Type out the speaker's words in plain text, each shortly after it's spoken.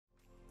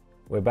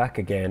We're back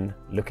again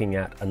looking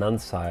at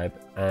Anand Sahib,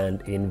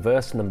 and in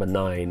verse number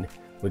 9,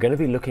 we're going to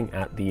be looking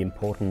at the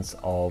importance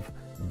of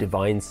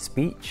divine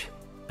speech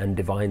and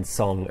divine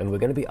song, and we're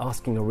going to be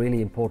asking a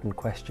really important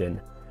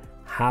question.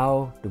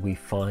 How do we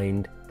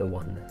find the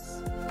oneness?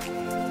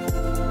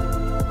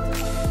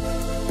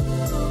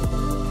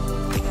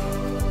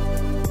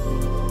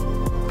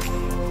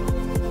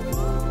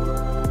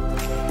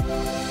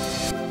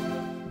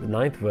 The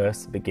 9th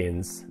verse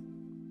begins,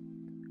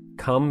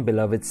 "Come,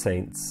 beloved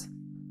saints,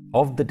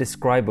 of the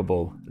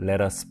describable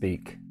let us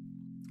speak.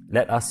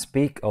 Let us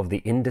speak of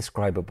the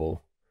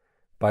indescribable.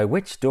 By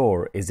which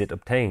door is it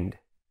obtained?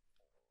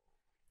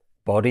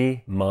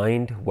 Body,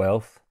 mind,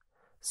 wealth,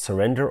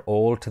 surrender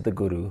all to the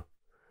Guru.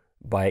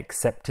 By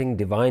accepting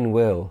divine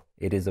will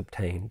it is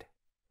obtained.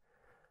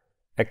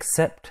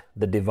 Accept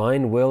the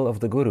divine will of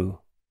the Guru.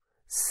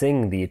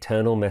 Sing the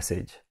eternal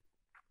message.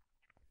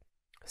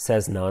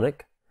 Says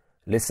Nanak,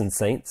 listen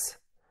saints,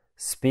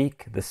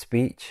 speak the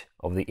speech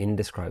of the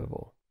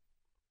indescribable."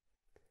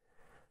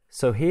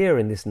 So here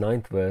in this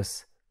 9th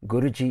verse,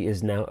 Guruji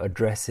is now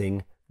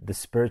addressing the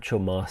spiritual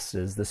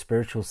masters, the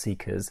spiritual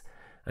seekers,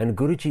 and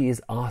Guruji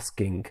is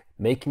asking,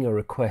 making a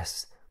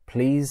request,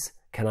 please,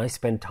 can I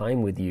spend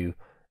time with you?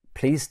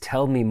 Please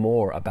tell me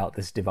more about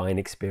this divine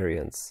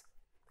experience.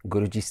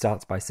 Guruji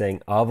starts by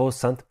saying, Avo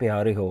sant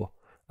pyare ho,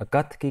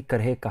 akat ki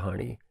karhe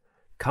kahani.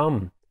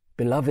 Come,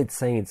 beloved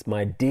saints,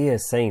 my dear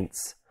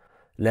saints,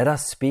 let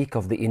us speak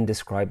of the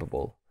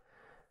indescribable.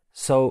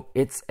 So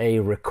it's a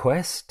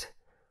request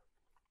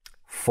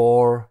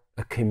for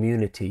a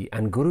community,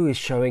 and Guru is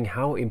showing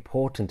how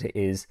important it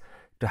is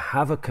to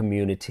have a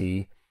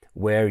community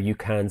where you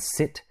can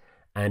sit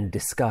and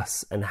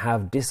discuss and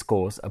have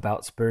discourse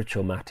about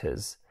spiritual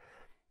matters.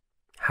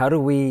 How do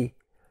we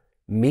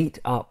meet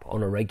up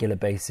on a regular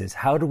basis?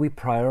 How do we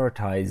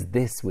prioritize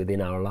this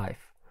within our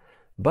life?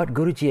 But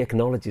Guruji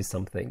acknowledges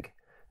something.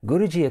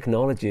 Guruji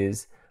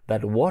acknowledges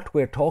that what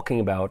we're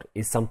talking about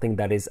is something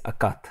that is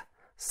akat,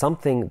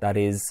 something that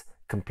is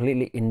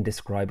completely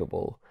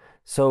indescribable.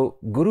 So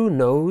Guru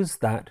knows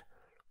that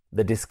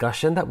the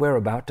discussion that we're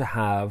about to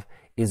have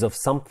is of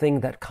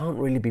something that can't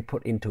really be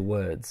put into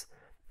words.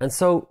 And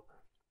so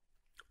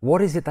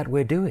what is it that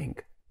we're doing?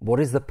 What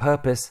is the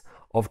purpose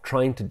of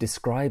trying to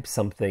describe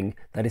something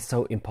that is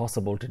so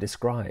impossible to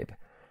describe?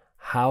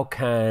 How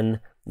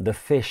can the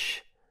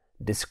fish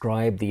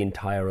describe the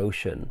entire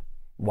ocean?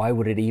 Why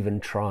would it even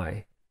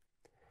try?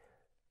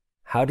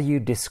 How do you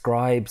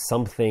describe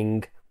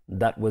something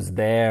that was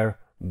there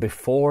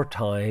before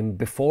time,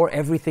 before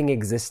everything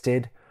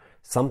existed,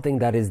 something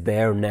that is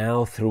there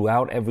now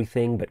throughout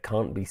everything but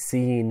can't be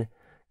seen,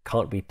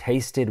 can't be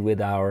tasted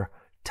with our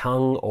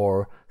tongue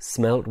or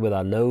smelt with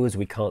our nose,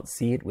 we can't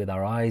see it with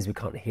our eyes, we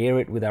can't hear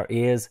it with our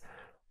ears?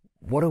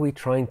 What are we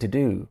trying to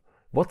do?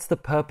 What's the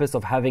purpose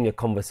of having a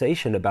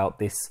conversation about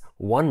this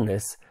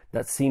oneness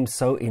that seems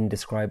so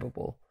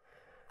indescribable?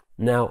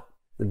 Now,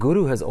 the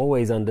Guru has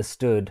always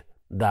understood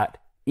that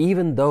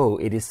even though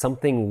it is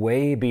something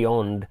way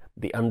beyond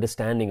the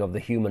understanding of the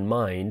human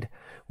mind,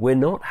 we're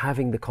not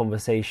having the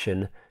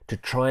conversation to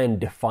try and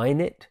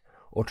define it,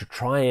 or to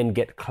try and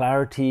get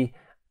clarity,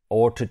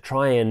 or to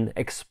try and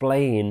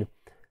explain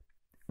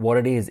what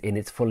it is in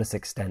its fullest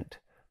extent.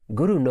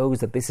 Guru knows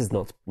that this is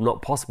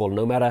not possible.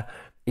 No matter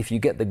if you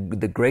get the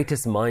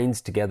greatest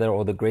minds together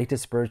or the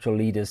greatest spiritual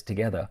leaders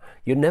together,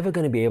 you're never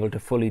going to be able to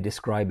fully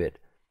describe it.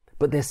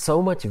 But there's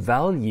so much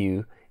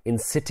value in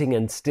sitting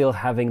and still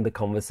having the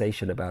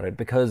conversation about it,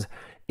 because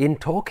in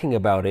talking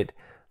about it,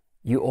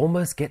 you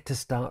almost get to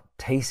start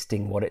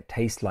tasting what it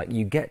tastes like.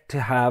 You get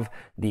to have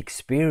the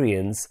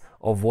experience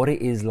of what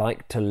it is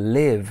like to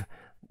live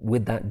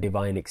with that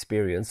divine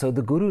experience. So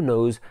the Guru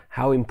knows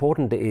how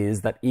important it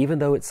is that even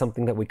though it's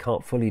something that we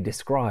can't fully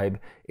describe,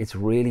 it's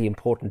really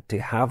important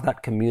to have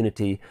that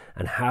community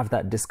and have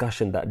that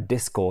discussion, that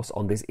discourse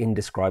on this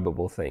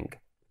indescribable thing.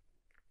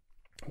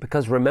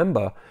 Because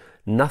remember,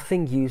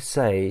 nothing you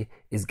say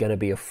is going to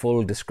be a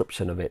full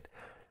description of it.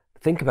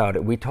 Think about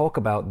it. We talk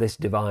about this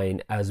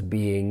divine as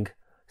being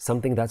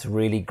something that's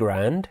really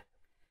grand,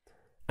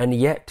 and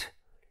yet,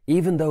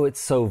 even though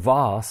it's so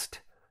vast,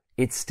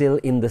 it's still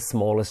in the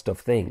smallest of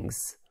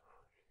things.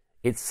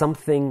 It's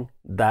something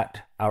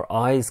that our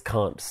eyes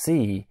can't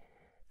see,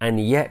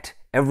 and yet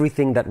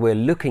everything that we're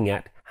looking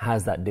at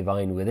has that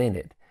divine within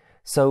it.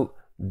 So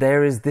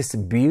there is this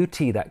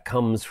beauty that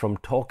comes from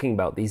talking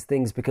about these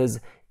things, because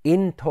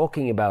in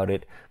talking about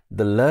it,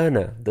 the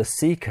learner, the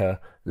seeker,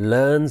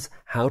 learns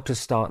how to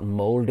start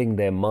molding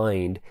their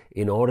mind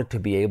in order to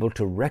be able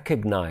to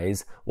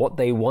recognize what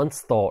they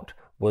once thought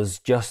was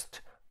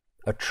just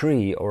a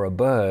tree or a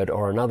bird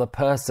or another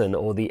person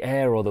or the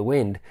air or the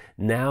wind.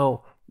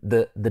 Now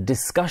the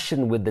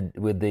discussion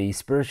with the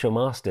spiritual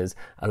masters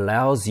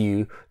allows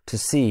you to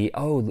see,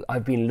 oh,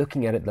 I've been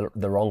looking at it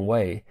the wrong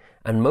way.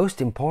 And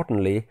most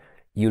importantly,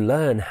 you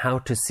learn how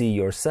to see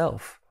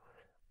yourself.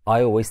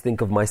 I always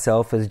think of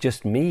myself as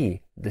just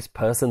me, this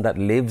person that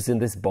lives in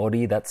this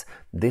body that's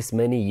this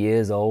many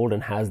years old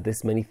and has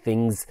this many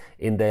things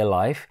in their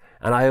life.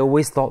 And I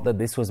always thought that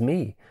this was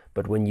me.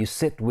 But when you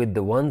sit with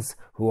the ones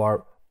who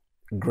are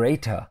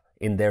greater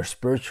in their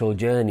spiritual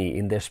journey,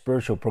 in their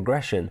spiritual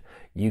progression,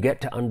 you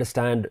get to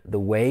understand the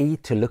way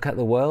to look at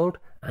the world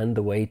and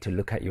the way to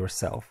look at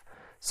yourself.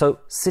 So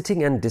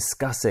sitting and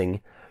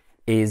discussing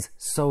is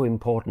so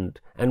important.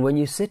 And when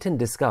you sit and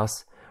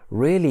discuss,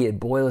 really it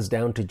boils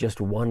down to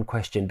just one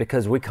question,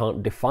 because we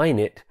can't define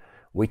it,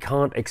 we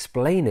can't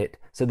explain it.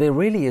 So there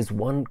really is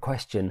one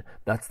question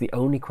that's the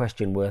only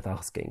question worth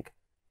asking.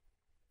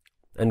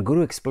 And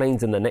Guru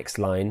explains in the next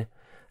line,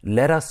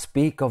 let us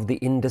speak of the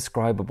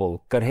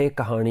indescribable, karhe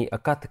kahani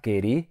akat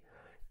keri,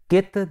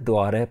 kit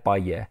dware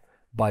paye,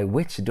 by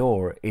which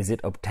door is it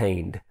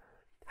obtained?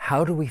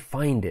 How do we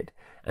find it?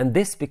 And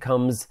this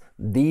becomes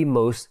the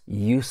most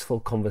useful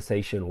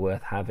conversation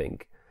worth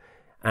having.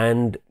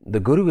 And the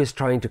Guru is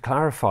trying to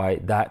clarify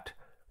that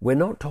we're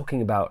not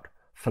talking about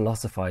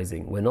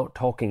philosophizing. We're not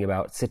talking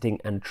about sitting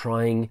and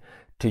trying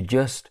to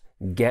just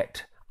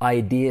get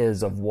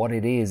ideas of what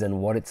it is and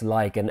what it's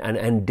like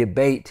and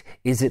debate,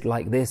 is it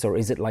like this or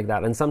is it like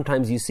that? And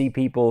sometimes you see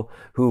people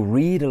who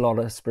read a lot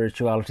of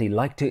spirituality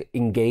like to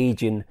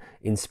engage in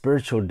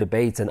spiritual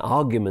debates and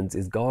arguments.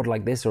 Is God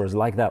like this or is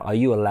like that? Are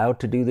you allowed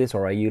to do this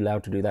or are you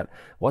allowed to do that?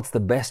 What's the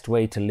best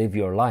way to live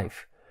your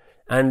life?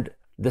 And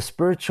the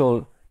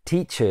spiritual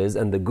teachers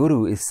and the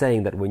Guru is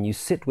saying that when you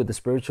sit with the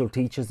spiritual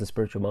teachers, the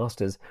spiritual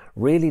masters,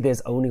 really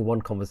there's only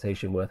one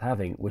conversation worth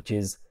having, which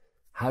is,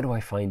 how do I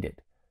find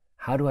it?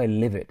 How do I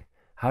live it?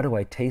 How do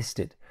I taste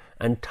it?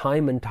 And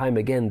time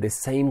again,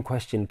 this same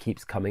question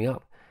keeps coming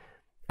up.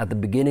 At the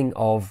beginning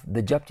of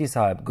the Japji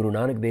Sahib, Guru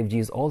Nanak Dev Ji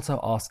is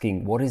also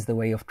asking, what is the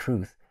way of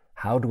truth?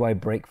 How do I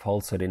break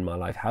falsehood in my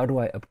life? How do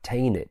I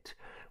obtain it?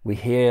 We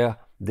hear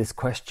this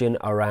question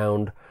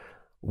around,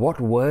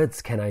 what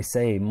words can I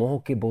say? Moh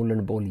ke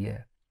bolan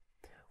boliye.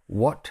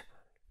 What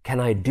can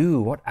I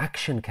do? What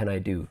action can I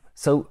do?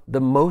 So the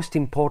most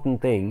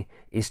important thing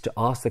is to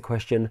ask the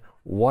question,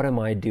 what am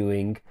I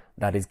doing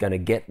that is going to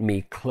get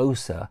me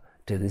closer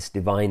to this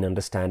divine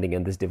understanding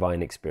and this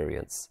divine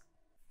experience?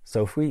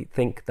 So if we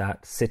think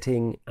that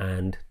sitting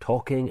and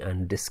talking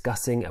and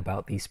discussing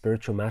about these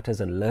spiritual matters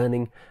and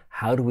learning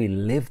how do we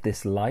live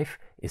this life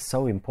is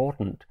so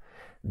important,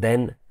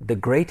 then the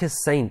greatest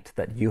saint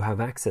that you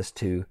have access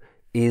to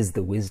is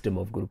the wisdom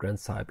of Guru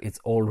Granth Sahib. It's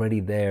already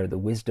there. The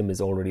wisdom is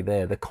already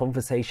there. The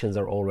conversations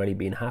are already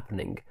been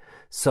happening.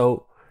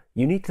 So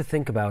you need to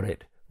think about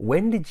it.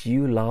 When did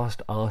you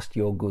last ask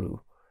your Guru,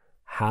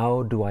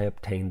 how do I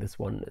obtain this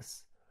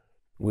oneness?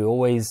 We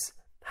always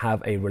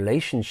have a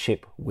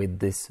relationship with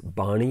this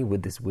Bani,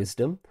 with this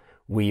wisdom.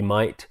 We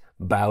might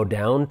bow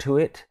down to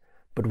it,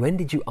 but when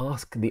did you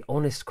ask the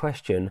honest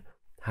question,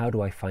 how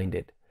do I find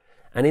it?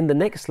 And in the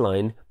next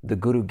line, the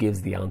Guru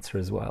gives the answer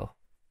as well.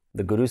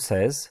 The Guru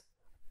says,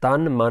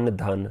 Tan man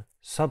dhan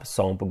sab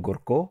saump gur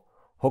ko,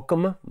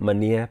 hukam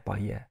maniye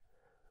paye.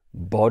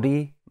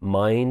 Body,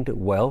 mind,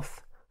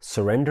 wealth,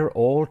 surrender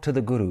all to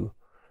the Guru.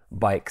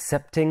 By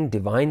accepting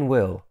divine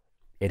will,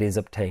 it is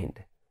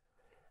obtained.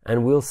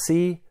 And we'll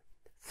see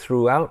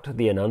throughout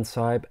the Anand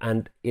Sahib,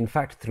 and in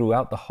fact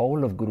throughout the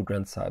whole of Guru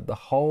Granth Sahib, the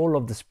whole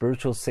of the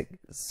spiritual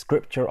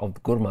scripture of the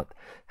Gurmat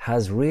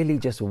has really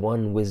just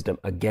one wisdom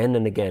again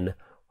and again,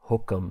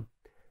 hukam,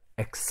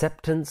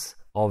 acceptance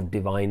of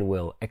divine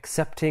will,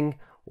 accepting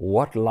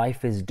what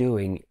life is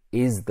doing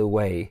is the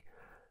way.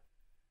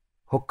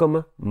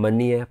 Hukam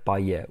maniye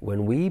paye.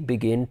 When we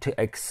begin to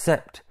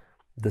accept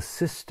the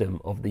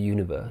system of the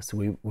universe,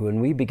 when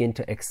we begin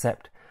to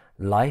accept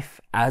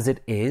life as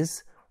it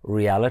is,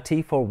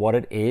 reality for what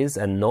it is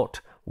and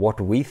not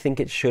what we think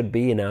it should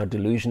be in our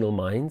delusional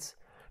minds,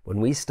 when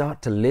we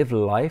start to live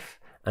life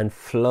and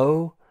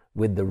flow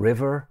with the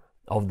river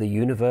of the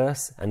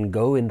universe and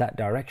go in that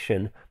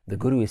direction, the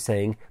Guru is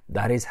saying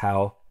that is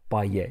how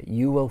paye,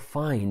 you will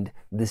find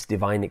this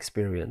divine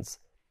experience.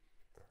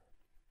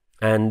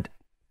 And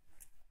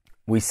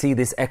we see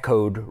this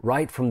echoed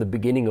right from the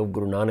beginning of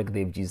Guru Nanak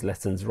Dev Ji's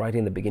lessons, right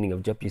in the beginning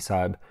of Japji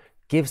Sahib.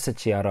 Kiv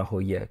sachiara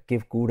hoye,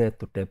 kiv kure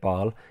tutte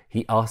pal.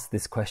 He asked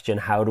this question,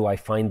 how do I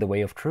find the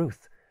way of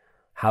truth?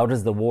 How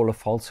does the wall of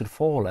falsehood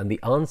fall? And the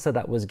answer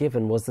that was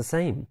given was the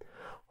same.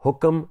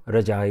 Hukam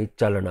rajai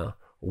chalana,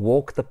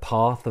 walk the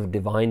path of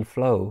divine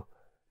flow.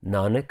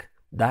 Nanak,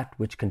 that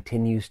which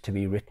continues to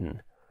be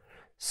written.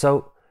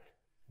 So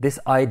this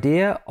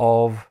idea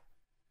of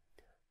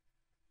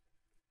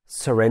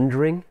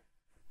surrendering,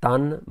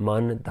 tan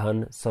man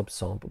dhan sab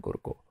saump gur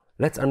ko.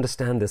 Let's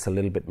understand this a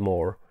little bit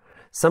more.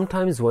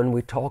 Sometimes when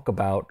we talk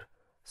about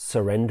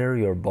surrender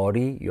your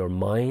body, your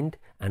mind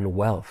and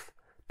wealth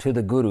to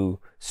the Guru,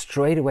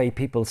 straight away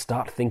people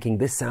start thinking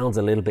this sounds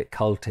a little bit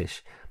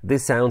cultish.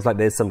 This sounds like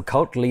there's some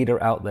cult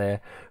leader out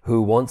there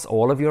who wants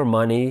all of your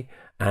money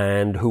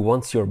and who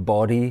wants your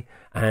body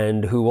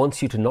and who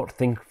wants you to not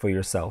think for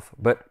yourself.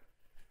 But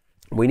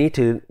we need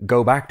to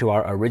go back to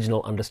our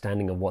original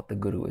understanding of what the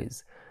Guru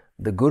is.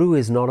 The Guru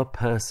is not a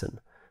person.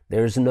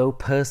 There's no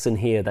person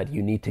here that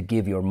you need to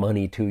give your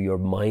money to, your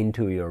mind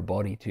to, your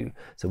body to.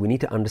 So we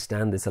need to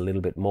understand this a little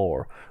bit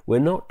more. We're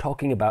not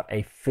talking about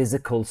a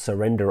physical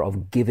surrender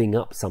of giving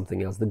up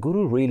something else. The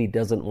Guru really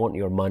doesn't want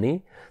your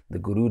money. The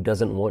Guru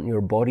doesn't want your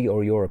body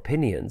or your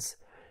opinions.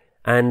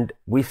 And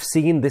we've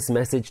seen this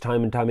message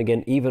time and time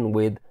again, even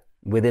within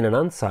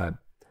Anand Sahib.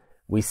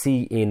 We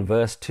see in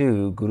verse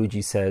 2,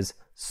 Guruji says,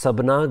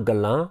 Sabna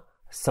Galan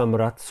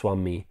Samrat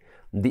Swami,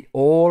 the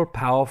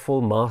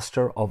all-powerful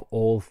master of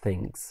all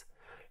things.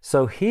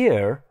 So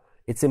here,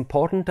 it's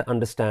important to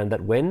understand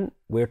that when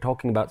we're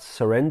talking about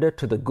surrender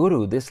to the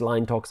Guru, this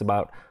line talks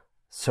about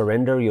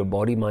surrender your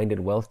body, mind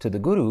and wealth to the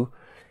Guru.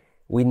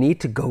 We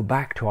need to go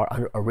back to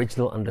our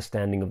original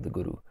understanding of the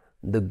Guru.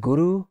 The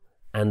Guru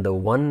and the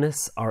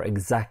oneness are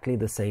exactly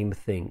the same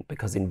thing,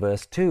 because in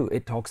verse 2,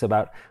 it talks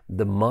about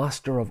the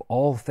master of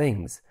all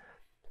things.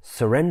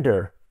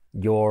 Surrender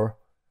your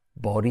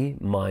body,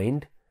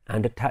 mind,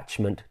 and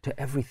attachment to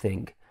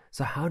everything.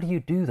 So how do you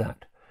do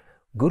that?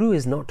 Guru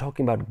is not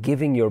talking about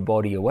giving your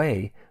body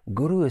away.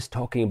 Guru is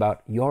talking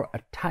about your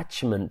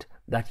attachment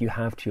that you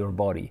have to your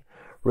body.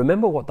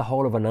 Remember what the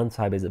whole of Anand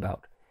Sahib is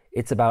about.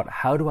 It's about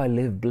how do I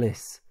live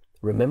bliss?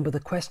 Remember the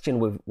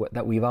question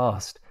that we've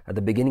asked at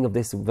the beginning of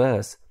this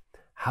verse.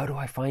 How do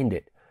I find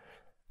it?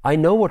 I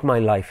know what my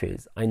life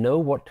is. I know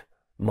what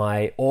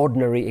my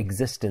ordinary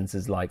existence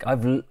is like.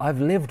 I've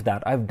lived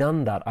that. I've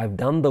done that. I've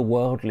done the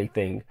worldly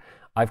thing.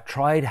 I've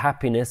tried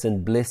happiness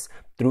and bliss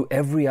through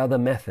every other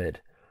method.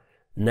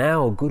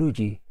 Now,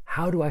 Guruji,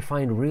 how do I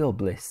find real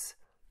bliss?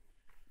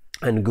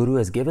 And Guru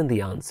has given the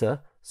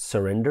answer,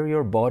 surrender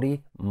your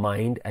body,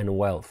 mind and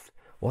wealth.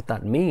 What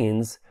that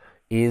means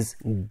is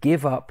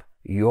give up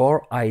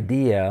your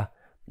idea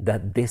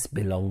that this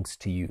belongs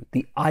to you.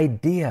 The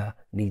idea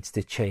needs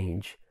to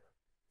change.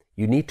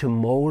 You need to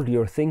mold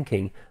your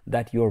thinking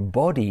that your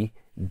body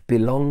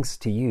belongs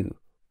to you.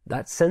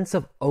 That sense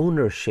of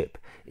ownership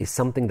is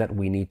something that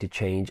we need to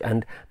change,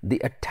 and the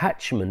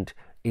attachment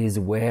is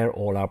where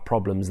all our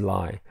problems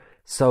lie.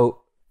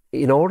 So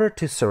in order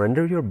to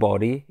surrender your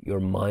body,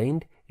 your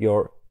mind,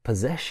 your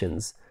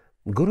possessions,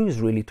 Guru is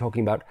really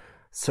talking about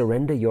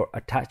surrender your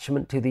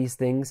attachment to these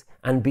things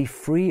and be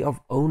free of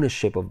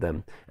ownership of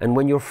them. And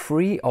when you're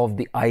free of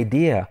the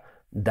idea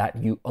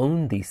that you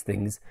own these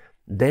things,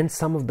 then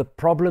some of the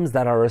problems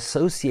that are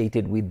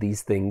associated with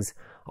these things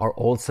are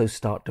also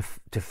start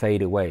to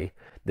fade away.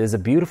 There's a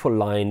beautiful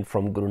line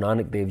from Guru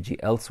Nanak Dev Ji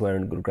elsewhere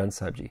in Guru Granth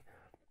Sahib Ji.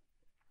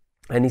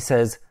 And he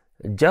says,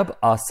 Jab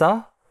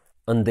asa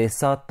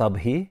andesa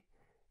tabhi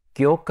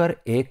kyo kar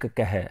ek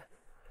kahe.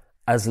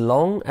 As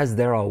long as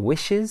there are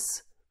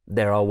wishes,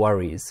 there are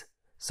worries.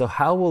 So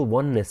how will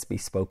oneness be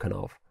spoken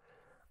of?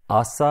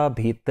 Asa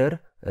bhitar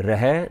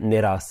rahe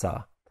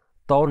nirasa,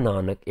 to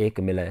Nanak ek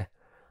mile.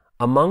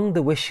 Among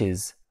the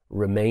wishes,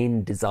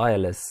 remain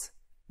desireless.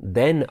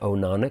 Then, O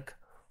Nanak,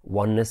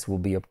 oneness will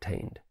be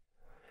obtained.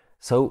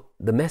 So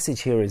the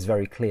message here is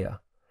very clear.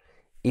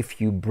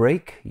 If you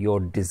break your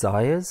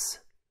desires,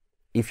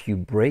 if you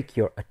break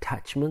your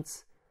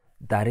attachments,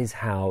 that is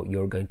how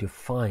you're going to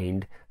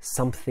find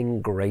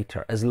something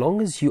greater. As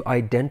long as you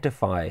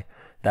identify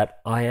that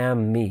I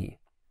am me,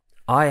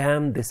 I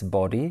am this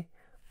body,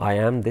 I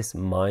am this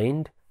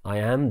mind, I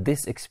am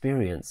this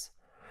experience,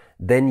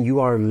 then you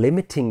are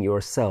limiting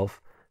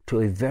yourself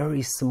to a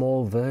very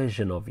small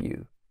version of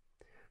you.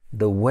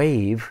 The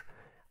wave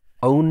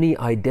only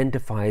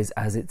identifies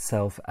as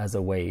itself as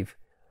a wave.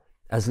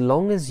 As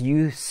long as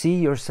you see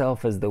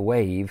yourself as the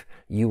wave,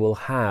 you will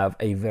have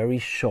a very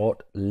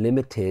short,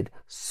 limited,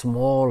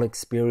 small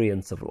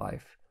experience of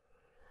life.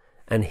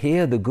 And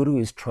here the Guru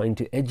is trying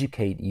to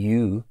educate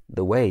you,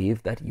 the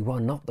wave, that you are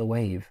not the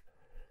wave.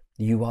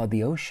 You are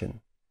the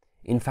ocean.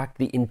 In fact,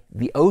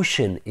 the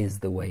ocean is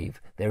the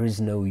wave. There is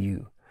no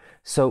you.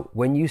 So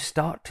when you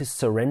start to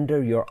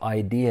surrender your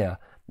idea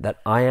that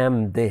I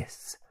am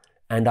this,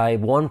 and I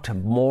want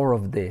more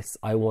of this,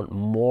 I want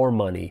more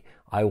money,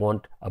 I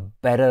want a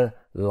better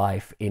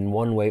life in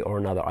one way or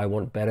another, I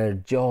want better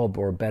job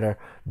or better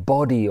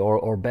body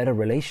or better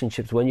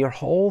relationships. When your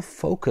whole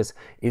focus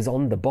is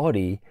on the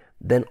body,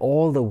 then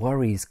all the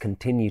worries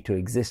continue to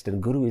exist.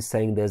 And Guru is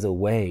saying there's a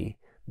way,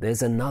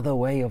 there's another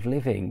way of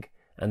living,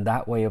 and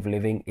that way of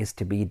living is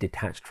to be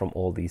detached from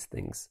all these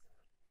things.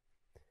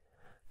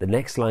 The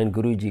next line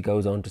Guruji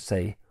goes on to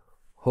say,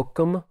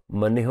 Hukam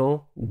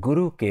maniho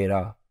Guru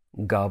kera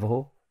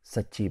gavo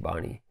sachi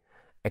bani.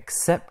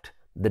 Accept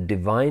the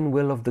divine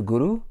will of the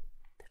Guru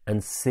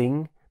and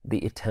sing the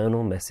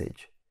eternal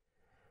message.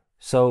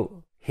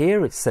 So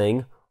here it's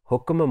saying,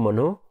 Hukam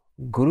mano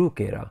Guru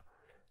kera.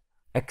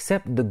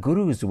 Accept the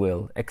Guru's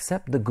will,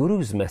 accept the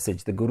Guru's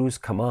message, the Guru's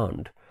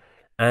command.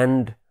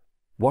 And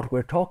what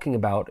we're talking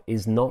about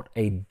is not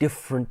a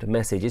different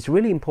message. It's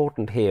really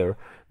important here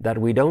that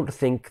we don't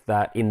think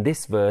that in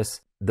this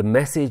verse, the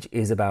message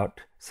is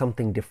about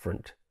something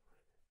different.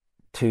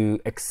 To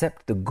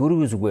accept the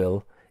Guru's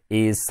will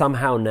is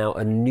somehow now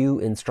a new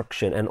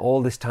instruction. And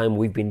all this time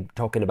we've been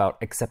talking about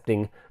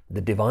accepting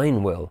the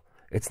divine will.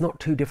 It's not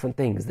two different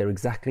things. They're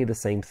exactly the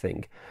same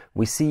thing.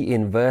 We see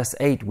in verse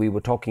 8, we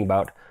were talking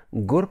about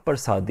Gur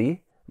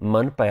Prasadi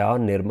Man Paya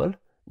Nirmal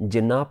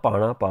Jinna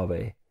Pana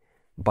Pave.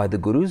 By the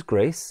Guru's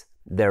grace,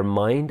 their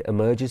mind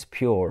emerges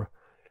pure,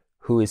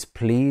 who is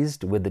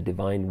pleased with the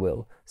divine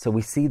will. So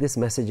we see this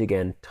message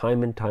again,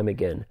 time and time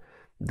again.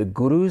 The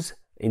Guru's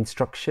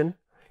instruction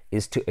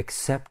is to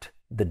accept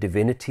the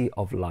divinity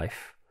of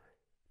life,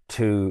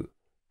 to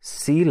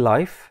see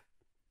life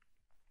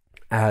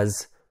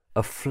as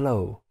a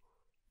flow,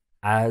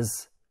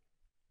 as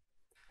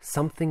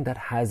something that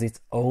has its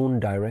own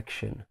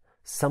direction,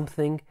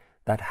 something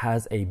that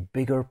has a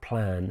bigger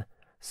plan,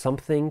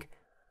 something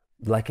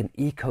like an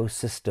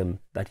ecosystem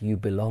that you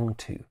belong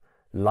to.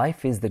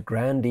 Life is the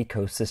grand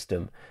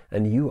ecosystem,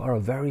 and you are a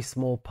very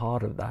small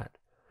part of that.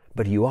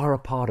 But you are a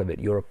part of it.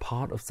 You're a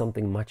part of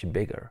something much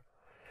bigger.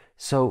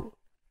 So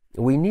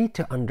we need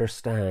to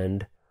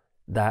understand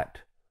that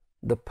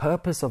the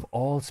purpose of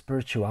all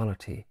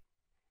spirituality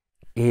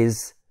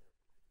is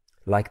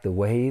like the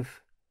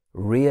wave,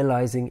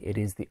 realizing it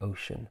is the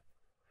ocean.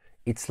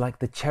 It's like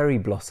the cherry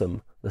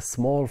blossom, the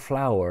small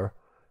flower,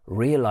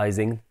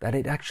 realizing that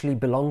it actually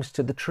belongs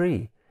to the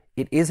tree.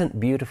 It isn't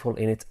beautiful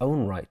in its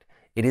own right.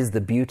 It is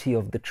the beauty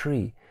of the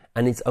tree,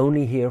 and it's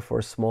only here for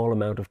a small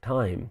amount of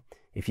time.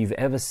 If you've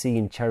ever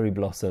seen cherry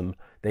blossom,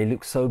 they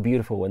look so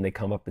beautiful when they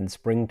come up in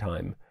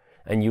springtime,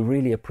 and you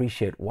really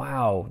appreciate,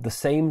 wow, the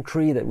same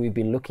tree that we've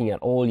been looking at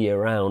all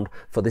year round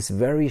for this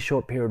very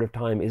short period of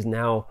time is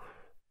now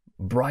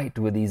bright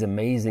with these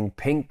amazing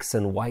pinks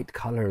and white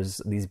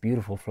colors, these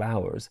beautiful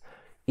flowers.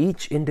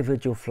 Each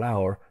individual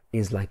flower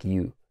is like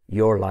you,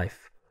 your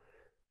life.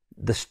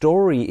 The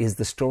story is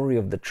the story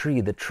of the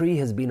tree. The tree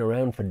has been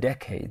around for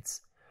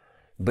decades,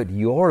 but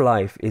your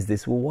life is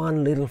this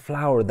one little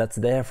flower that's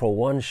there for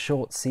one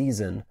short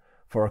season.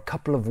 For a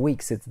couple of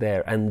weeks it's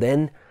there, and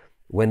then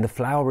when the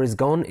flower is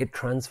gone, it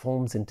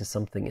transforms into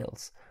something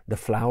else. The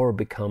flower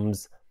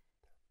becomes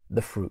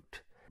the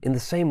fruit. In the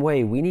same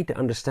way, we need to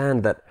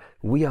understand that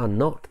we are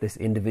not this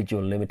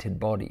individual limited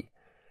body.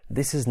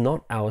 This is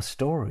not our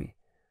story.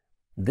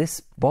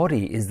 This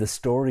body is the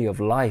story of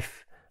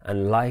life,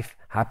 and life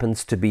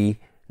happens to be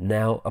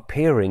now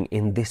appearing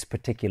in this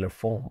particular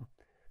form.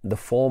 The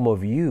form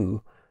of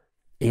you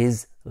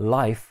is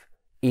life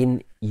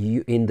in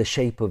you, in the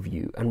shape of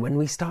you. And when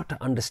we start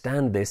to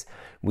understand this,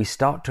 we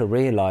start to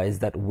realize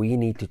that we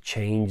need to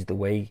change the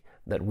way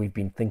that we've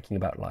been thinking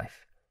about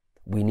life.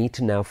 We need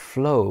to now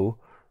flow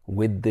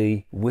with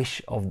the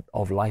wish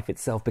of life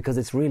itself, because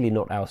it's really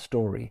not our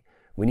story.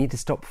 We need to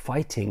stop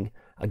fighting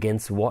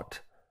against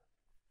what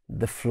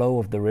the flow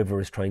of the river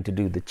is trying to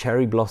do. The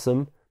cherry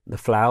blossom, the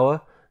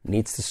flower,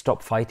 needs to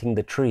stop fighting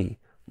the tree.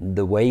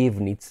 The wave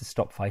needs to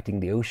stop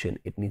fighting the ocean.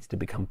 It needs to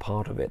become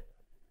part of it.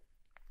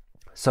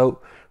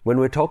 So when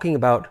we're talking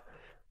about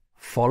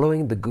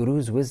following the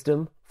Guru's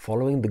wisdom,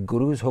 following the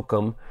Guru's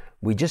hukum,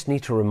 we just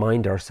need to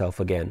remind ourselves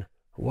again,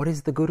 what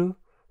is the Guru?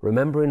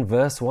 Remember in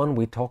verse 1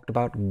 we talked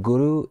about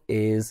Guru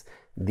is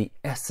the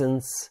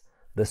essence,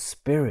 the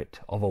spirit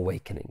of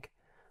awakening.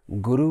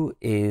 Guru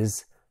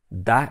is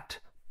that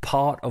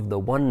part of the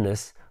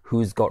oneness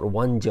who's got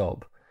one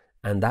job.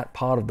 And that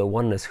part of the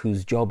oneness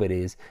whose job it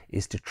is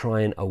to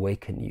try and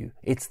awaken you.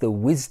 It's the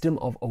wisdom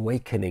of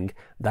awakening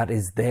that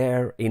is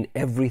there in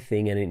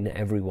everything and in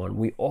everyone.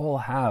 We all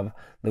have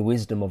the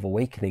wisdom of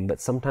awakening,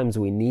 but sometimes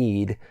we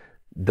need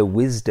the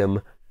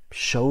wisdom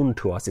shown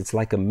to us. It's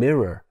like a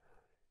mirror.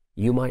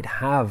 You might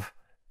have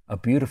a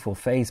beautiful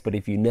face, but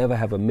if you never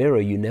have a mirror,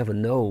 you never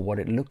know what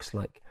it looks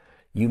like.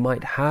 You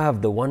might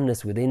have the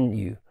oneness within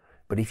you,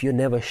 but if you're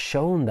never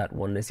shown that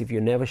oneness, if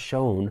you're never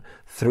shown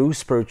through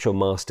spiritual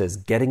masters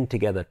getting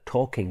together,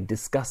 talking,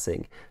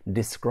 discussing,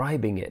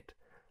 describing it,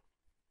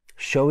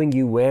 showing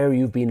you where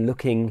you've been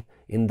looking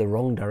in the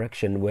wrong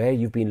direction, where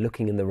you've been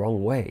looking in the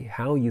wrong way,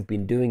 how you've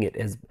been doing it,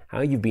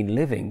 how you've been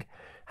living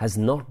has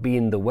not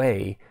been the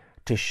way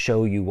to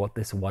show you what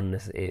this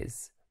oneness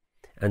is.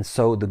 And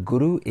so the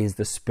Guru is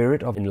the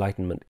spirit of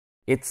enlightenment.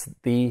 It's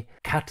the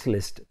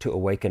catalyst to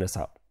awaken us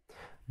up.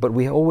 But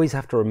we always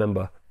have to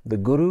remember the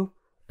Guru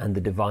and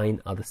the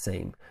divine are the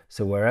same.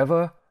 So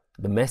wherever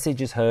the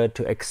message is heard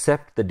to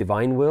accept the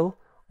divine will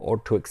or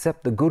to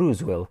accept the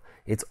Guru's will,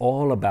 it's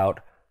all about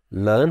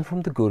learn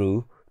from the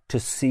Guru to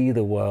see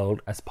the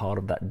world as part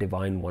of that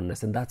divine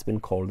oneness. And that's been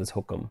called as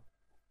hukum.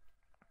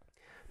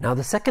 Now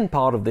the second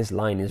part of this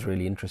line is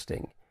really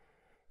interesting.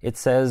 It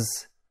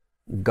says,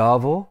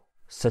 Gavo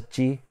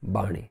Sachi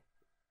Bani.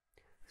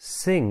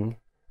 Sing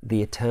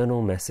the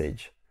eternal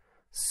message.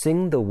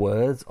 Sing the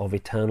words of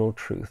eternal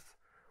truth.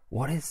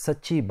 What is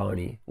Sachi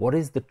Bani? What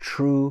is the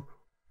true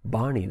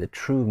Bani, the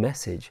true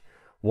message?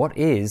 What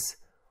is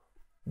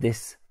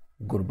this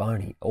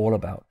Gurbani all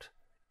about?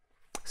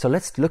 So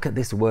let's look at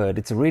this word.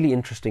 It's really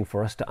interesting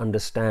for us to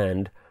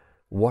understand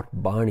what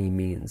Bani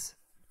means.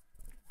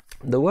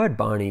 The word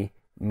Bani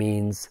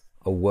means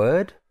a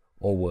word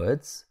or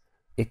words.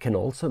 It can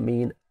also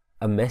mean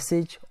a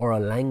message or a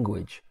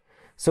language.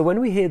 So when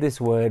we hear this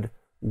word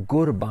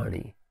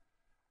Gurbani,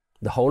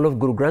 The whole of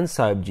Guru Granth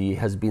Sahib Ji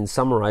has been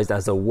summarized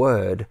as a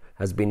word,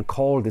 has been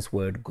called this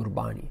word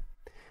Gurbani.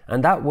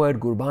 And that word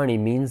Gurbani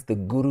means the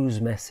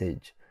Guru's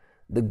message,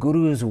 the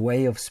Guru's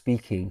way of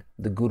speaking,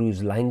 the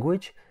Guru's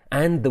language,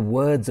 and the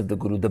words of the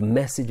Guru, the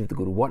message of the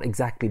Guru. What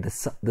exactly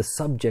the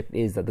subject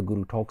is that the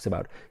Guru talks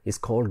about is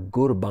called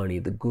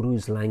Gurbani, the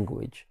Guru's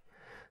language.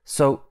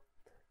 So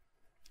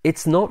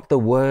it's not the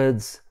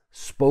words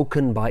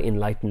spoken by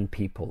enlightened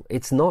people.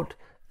 It's not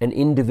an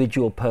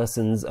individual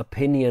person's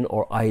opinion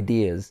or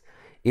ideas.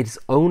 It's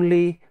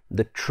only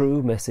the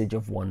true message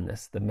of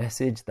oneness, the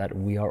message that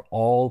we are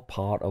all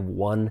part of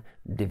one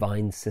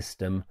divine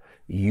system.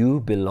 You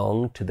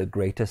belong to the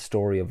greater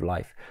story of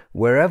life.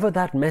 Wherever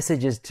that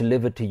message is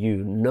delivered to you,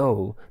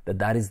 know that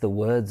that is the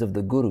words of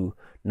the Guru.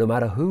 No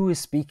matter who is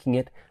speaking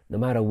it, no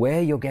matter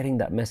where you're getting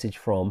that message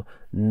from,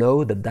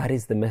 know that that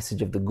is the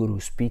message of the Guru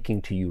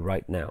speaking to you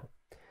right now.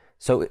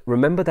 So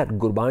remember that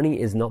Gurbani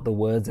is not the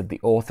words of the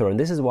author. And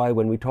this is why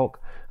when we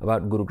talk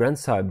about Guru Granth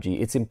Sahib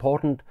Ji, it's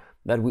important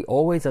that we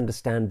always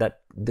understand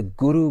that the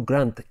Guru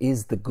Granth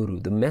is the Guru.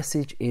 The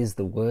message is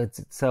the words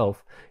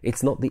itself.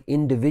 It's not the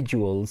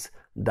individuals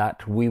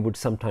that we would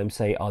sometimes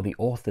say are the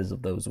authors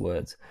of those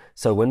words.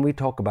 So when we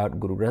talk about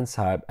Guru Granth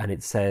Sahib and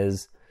it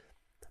says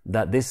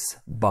that this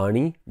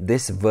Bani,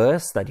 this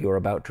verse that you're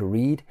about to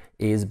read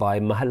is by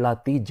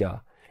Mahalla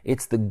Tija.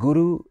 It's the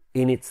Guru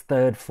in its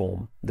third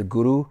form. The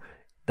Guru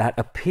that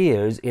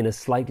appears in a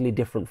slightly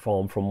different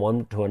form from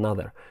one to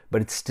another,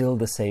 but it's still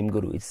the same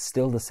Guru, it's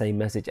still the same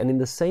message. And in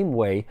the same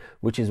way,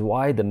 which is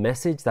why the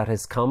message that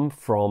has come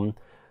from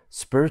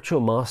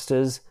spiritual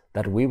masters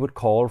that we would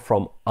call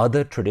from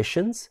other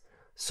traditions,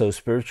 so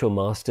spiritual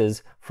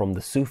masters from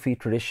the Sufi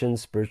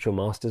traditions, spiritual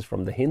masters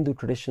from the Hindu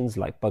traditions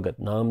like Bhagat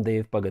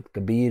Namdev, Bhagat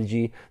Kabir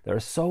Ji, there are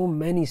so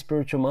many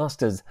spiritual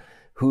masters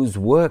whose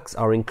works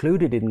are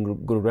included in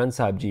Guru Granth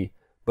Sahib Ji,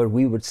 but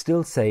we would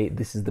still say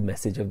this is the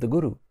message of the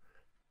Guru.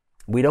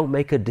 We don't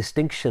make a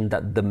distinction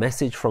that the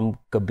message from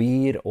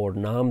Kabir or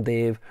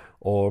Namdev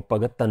or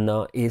Bhagat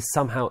Tanna is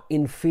somehow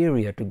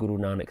inferior to Guru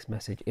Nanak's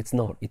message. It's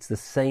not. It's the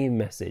same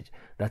message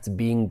that's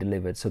being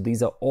delivered. So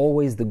these are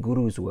always the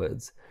Guru's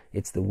words.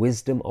 It's the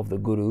wisdom of the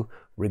Guru,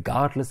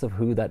 regardless of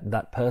who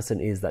that person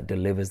is that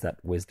delivers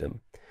that wisdom.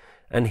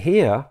 And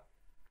here,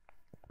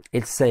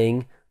 it's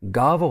saying,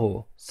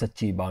 Gavaho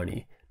Sachi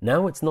Bani.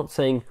 Now it's not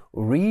saying,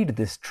 read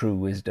this true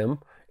wisdom.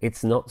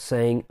 It's not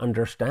saying,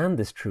 understand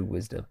this true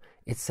wisdom.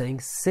 It's saying,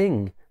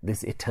 sing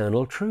this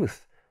eternal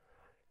truth.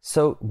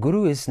 So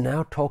Guru is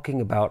now talking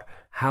about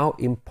how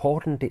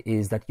important it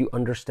is that you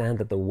understand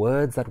that the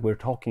words that we're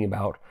talking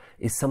about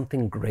is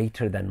something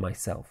greater than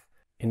myself.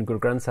 In Guru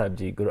Granth Sahib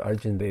Ji, Guru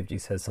Arjan Dev Ji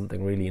says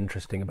something really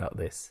interesting about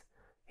this.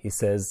 He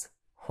says,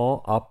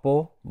 "Ho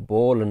apo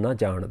bol na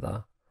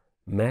janada,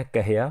 main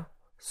kahya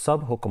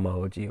sab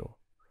hukmao jiyo."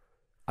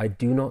 I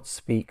do not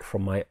speak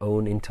from my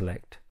own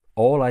intellect.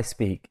 All I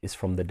speak is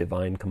from the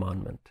divine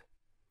commandment.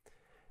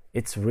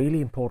 It's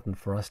really important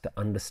for us to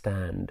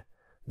understand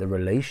the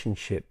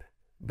relationship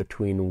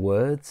between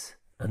words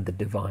and the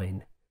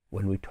divine.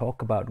 When we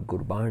talk about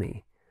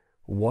Gurbani,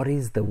 what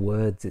is the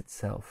words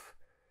itself?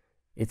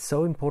 It's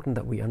so important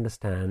that we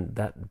understand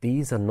that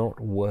these are not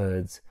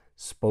words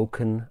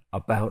spoken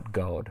about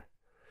God,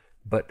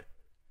 but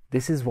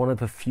this is one of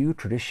the few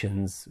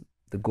traditions,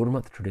 the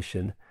Gurmat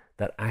tradition,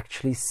 that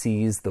actually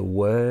sees the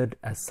word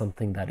as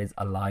something that is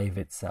alive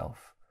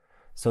itself.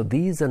 So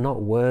these are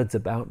not words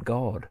about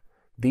God.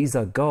 These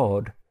are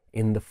God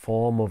in the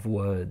form of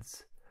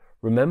words.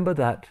 Remember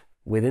that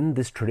within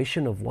this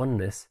tradition of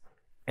oneness,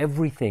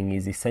 everything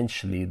is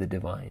essentially the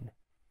divine.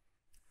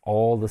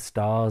 All the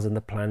stars and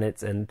the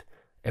planets and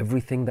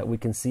everything that we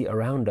can see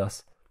around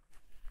us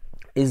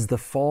is the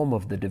form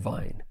of the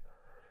divine.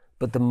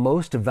 But the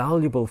most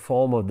valuable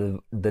form of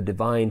the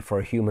divine for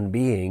a human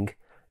being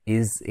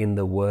is in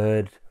the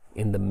word,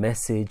 in the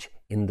message,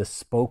 in the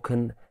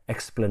spoken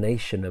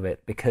explanation of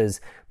it,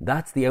 because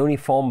that's the only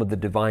form of the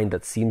divine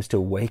that seems to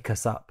wake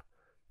us up,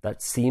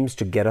 that seems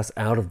to get us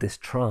out of this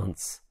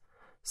trance.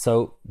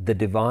 So the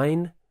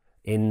divine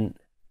in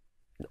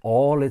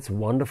all its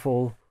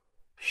wonderful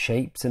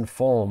shapes and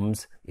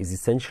forms is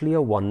essentially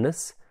a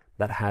oneness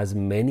that has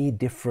many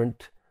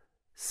different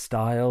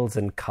styles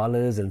and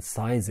colors and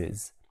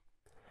sizes.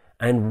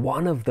 And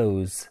one of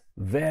those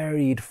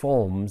varied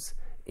forms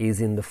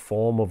is in the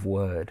form of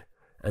word.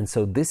 And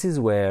so this is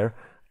where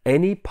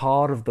any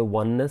part of the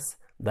oneness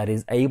that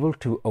is able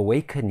to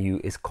awaken you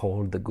is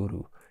called the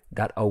Guru,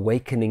 that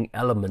awakening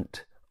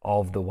element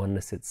of the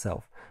oneness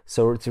itself.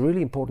 So it's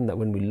really important that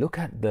when we look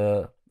at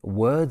the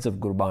words of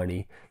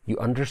Gurbani, you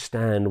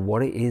understand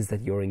what it is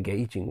that you're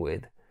engaging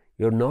with.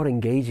 You're not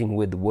engaging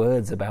with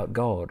words about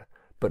God,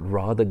 but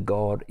rather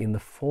God in the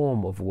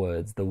form of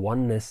words, the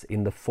oneness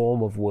in the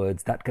form of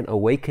words that can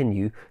awaken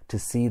you to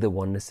see the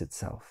oneness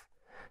itself.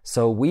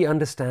 So we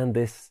understand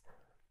this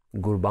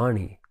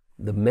Gurbani,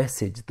 the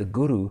message, the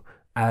Guru,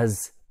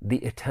 as the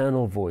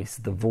eternal voice,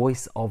 the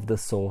voice of the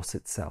source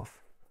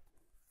itself.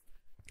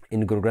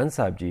 In Guru Granth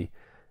Sahib Ji,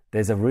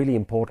 there's a really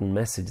important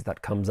message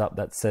that comes up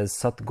that says,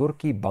 Satgur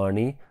ki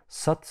Bani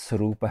Sat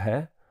Swarup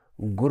hai,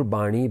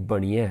 Gurbani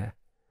Baniye.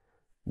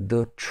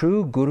 The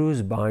true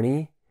Guru's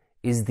Bani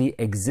is the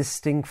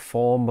existing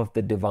form of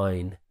the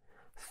divine.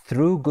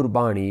 Through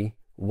Gurbani,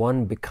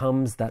 one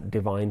becomes that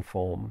divine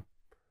form.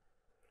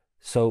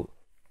 So,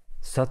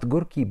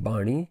 Satgur ki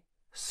Bani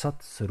Sat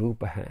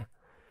Sarup hai.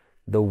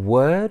 The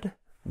word,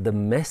 the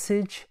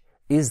message,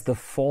 is the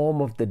form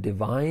of the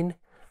divine,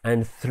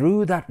 and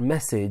through that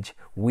message,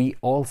 we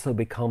also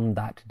become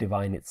that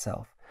divine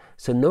itself.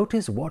 So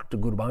notice what the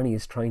Gurbani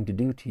is trying to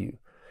do to you.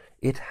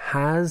 It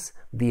has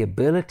the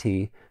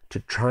ability to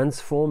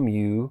transform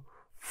you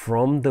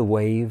from the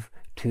wave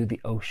to the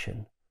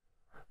ocean.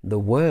 The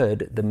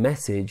word, the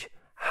message,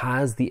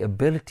 has the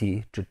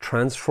ability to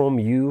transform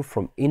you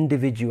from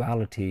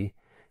individuality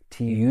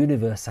to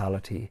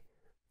universality,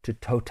 to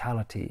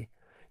totality.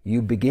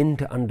 You begin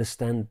to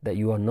understand that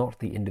you are not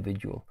the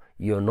individual.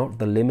 You are not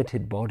the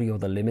limited body or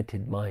the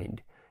limited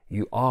mind.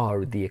 You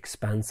are the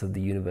expanse of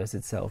the universe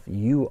itself.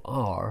 You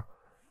are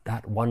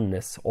that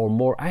oneness, or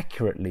more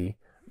accurately,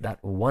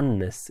 that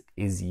oneness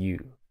is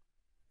you.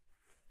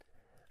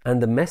 And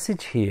the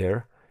message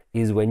here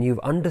is, when you've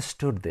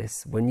understood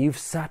this, when you've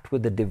sat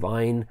with the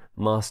divine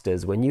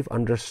masters, when you've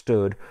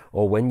understood,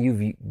 or when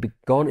you've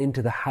gone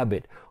into the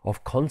habit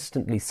of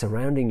constantly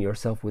surrounding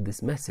yourself with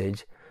this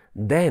message,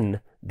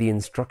 then the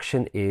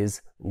instruction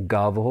is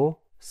Gavo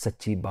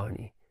Sachi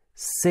Bani.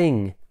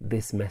 Sing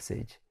this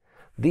message.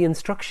 The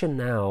instruction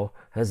now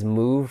has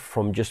moved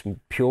from just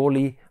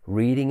purely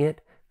reading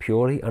it,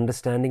 purely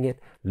understanding it,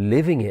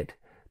 living it,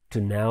 to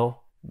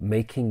now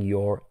making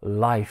your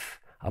life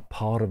a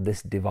part of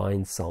this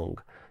divine song.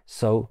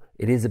 So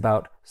it is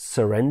about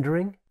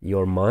surrendering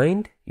your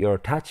mind, your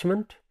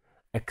attachment,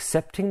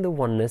 accepting the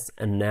oneness,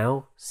 and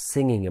now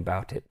singing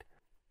about it.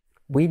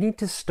 We need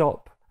to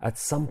stop at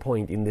some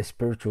point in this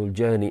spiritual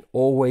journey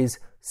always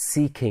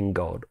seeking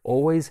God,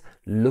 always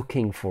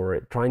looking for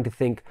it, trying to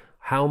think,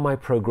 how am I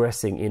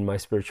progressing in my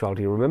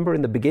spirituality? Remember,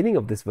 in the beginning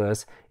of this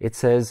verse, it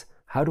says,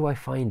 how do I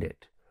find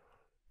it?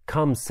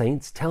 Come,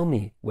 saints, tell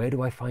me, where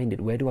do I find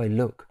it? Where do I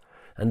look?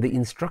 And the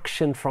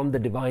instruction from the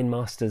divine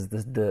masters,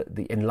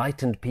 the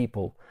enlightened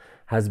people,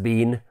 has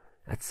been,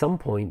 at some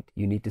point,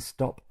 you need to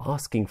stop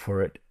asking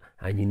for it,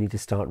 and you need to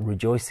start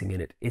rejoicing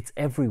in it. It's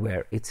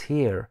everywhere. It's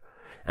here.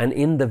 And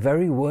in the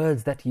very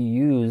words that you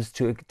use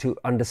to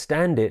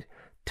understand it,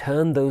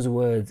 turn those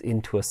words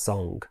into a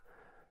song.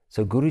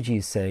 So Guruji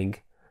is saying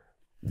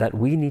that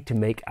we need to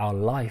make our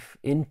life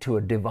into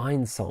a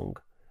divine song.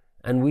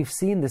 And we've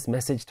seen this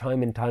message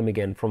time and time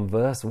again. From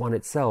verse 1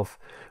 itself,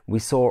 we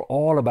saw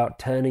all about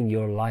turning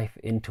your life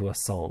into a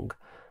song.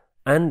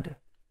 And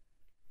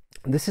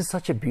this is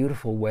such a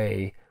beautiful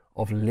way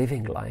of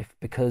living life,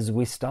 because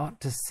we start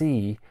to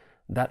see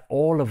that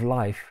all of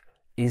life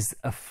is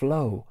a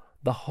flow.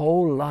 The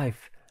whole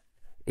life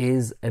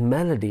is a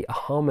melody, a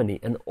harmony,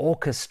 an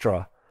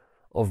orchestra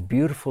of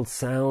beautiful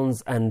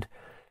sounds, and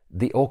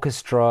the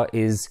orchestra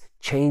is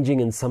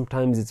changing, and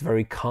sometimes it's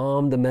very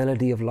calm, the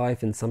melody of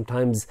life, and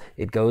sometimes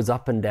it goes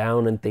up and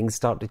down and things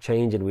start to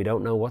change and we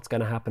don't know what's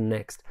going to happen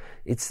next.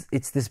 It's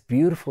this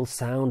beautiful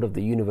sound of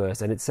the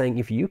universe, and it's saying,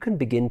 if you can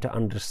begin to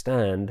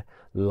understand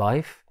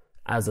life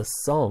as a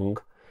song,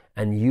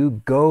 and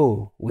you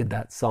go with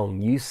that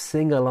song, you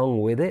sing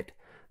along with it,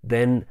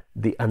 then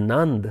the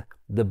Anand,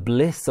 the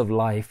bliss of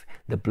life,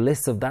 the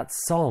bliss of that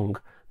song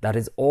that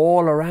is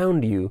all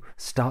around you,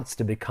 starts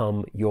to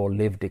become your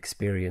lived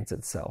experience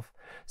itself.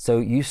 So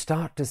you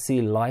start to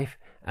see life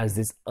as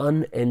this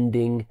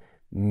unending,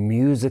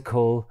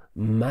 musical,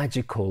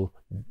 magical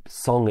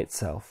song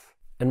itself.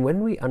 And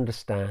when we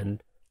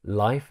understand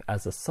life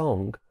as a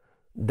song,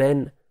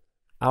 then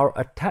our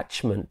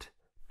attachment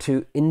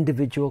to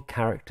individual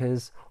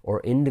characters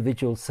or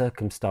individual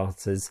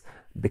circumstances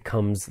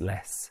becomes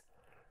less.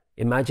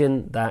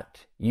 Imagine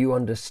that you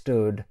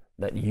understood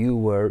that you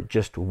were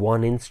just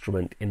one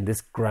instrument in this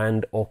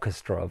grand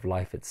orchestra of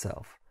life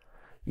itself.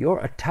 Your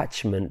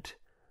attachment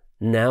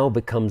now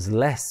becomes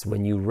less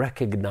when you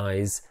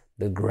recognize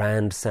the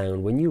grand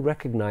sound, when you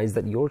recognize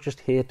that you're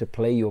just here to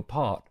play your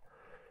part,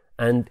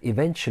 and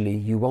eventually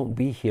you won't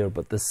be here,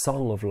 but the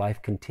song of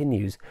life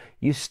continues.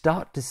 You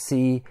start to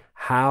see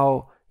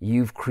how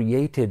you've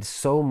created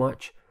so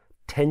much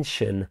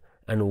tension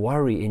and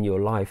worry in your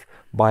life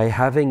by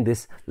having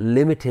this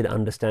limited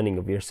understanding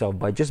of yourself.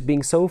 By just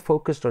being so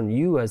focused on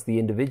you as the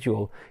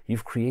individual,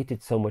 you've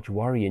created so much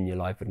worry in your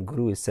life. And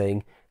Guru is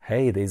saying,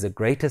 hey, there's a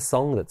greater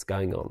song that's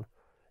going on.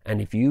 And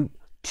if you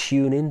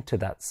tune into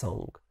that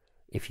song,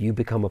 if you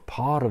become a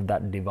part of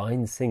that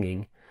divine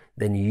singing,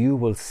 then you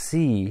will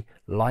see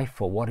life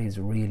for what is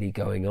really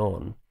going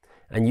on.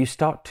 And you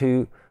start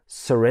to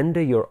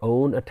surrender your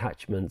own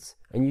attachments,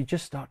 and you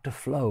just start to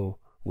flow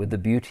with the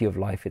beauty of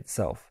life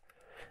itself.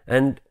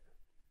 And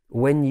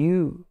when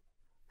you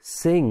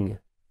sing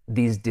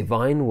these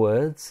divine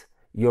words,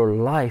 your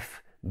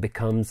life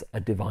becomes a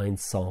divine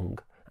song.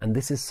 And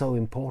this is so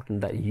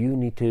important, that you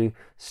need to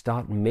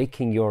start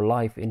making your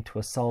life into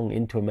a song,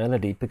 into a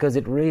melody, because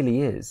it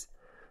really is.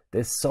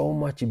 There's so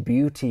much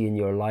beauty in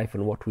your life,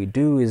 and what we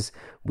do is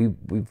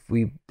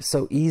we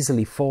so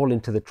easily fall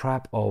into the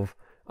trap of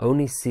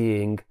only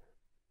seeing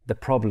the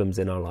problems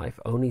in our life,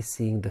 only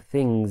seeing the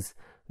things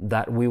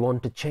that we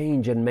want to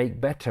change and make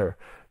better.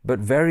 But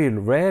very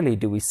rarely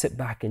do we sit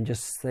back and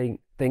just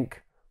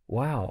think,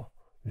 wow,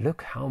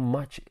 look how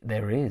much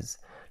there is.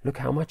 Look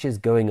how much is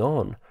going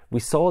on. We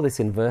saw this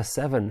in verse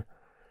 7.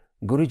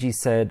 Guruji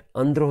said,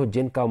 Andro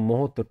jinka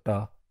moh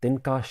tutta,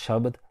 tinka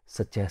shabad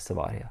sache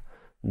savarya.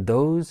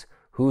 Those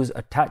whose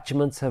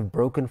attachments have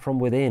broken from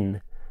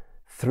within,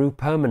 through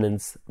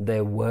permanence,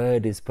 their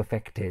word is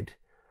perfected.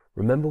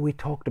 Remember, we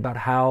talked about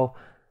how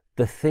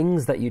the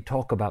things that you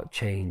talk about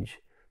change.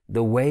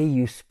 The way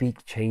you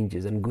speak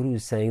changes. And Guru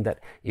is saying that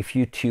if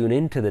you tune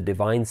into the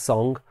divine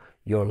song,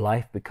 your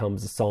life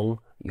becomes a song,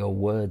 your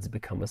words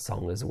become a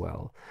song as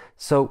well.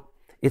 So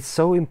it's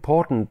so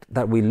important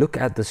that we look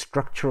at the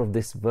structure of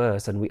this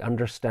verse and we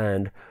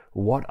understand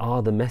what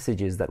are the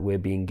messages that we're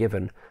being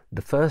given.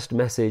 The first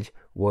message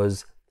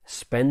was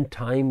spend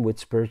time with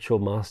spiritual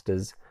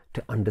masters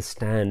to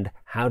understand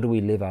how do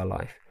we live our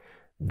life.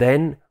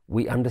 Then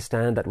we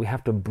understand that we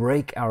have to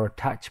break our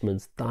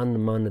attachments,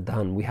 tan, man,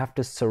 dhan. We have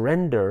to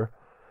surrender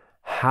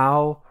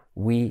how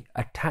we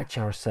attach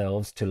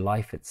ourselves to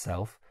life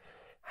itself,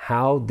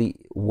 how the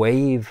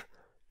wave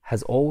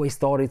has always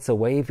thought it's a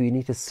wave. You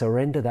need to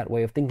surrender that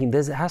way of thinking.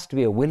 There has to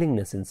be a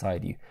willingness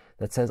inside you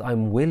that says,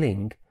 I'm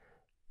willing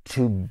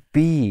to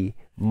be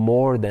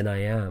more than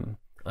I am.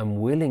 I'm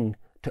willing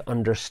to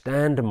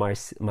understand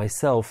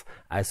myself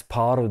as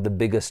part of the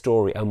bigger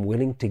story. I'm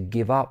willing to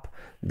give up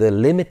the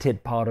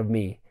limited part of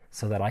me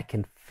so that I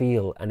can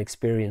feel and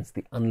experience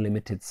the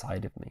unlimited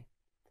side of me.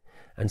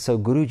 And so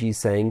Guruji is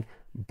saying,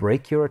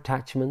 break your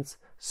attachments,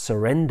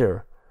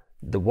 surrender.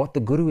 What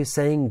the Guru is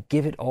saying,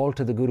 give it all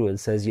to the Guru, and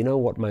says, you know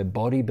what, my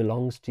body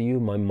belongs to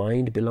you, my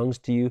mind belongs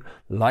to you,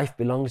 life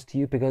belongs to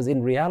you, because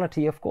in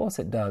reality, of course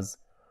it does.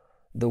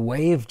 The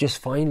wave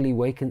just finally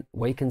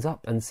wakens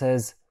up and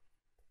says,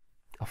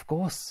 of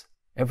course,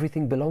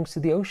 everything belongs to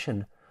the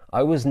ocean.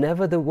 I was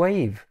never the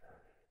wave.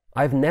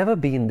 I've never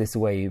been this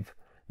wave.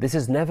 This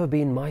has never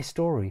been my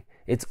story.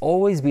 It's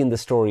always been the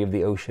story of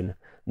the ocean.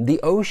 The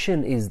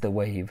ocean is the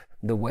wave.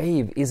 The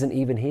wave isn't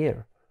even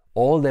here.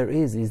 All there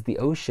is the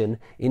ocean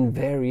in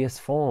various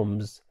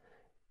forms,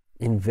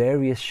 in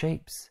various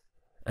shapes.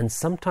 And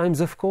sometimes,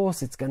 of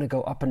course, it's going to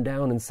go up and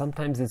down, and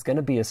sometimes there's going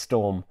to be a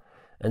storm,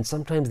 and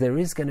sometimes there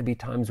is going to be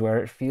times where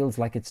it feels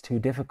like it's too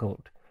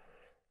difficult.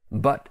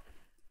 But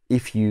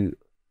if you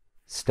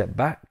step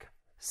back,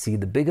 see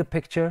the bigger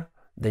picture,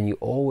 then you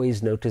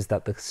always notice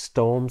that the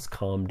storms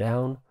calm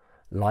down,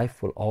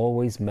 life will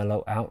always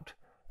mellow out.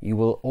 You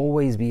will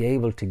always be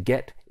able to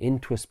get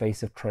into a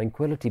space of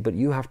tranquility, but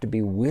you have to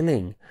be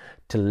willing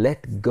to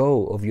let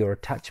go of your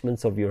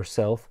attachments of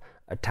yourself,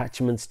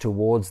 attachments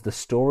towards the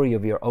story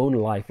of your own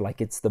life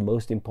like it's the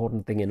most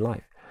important thing in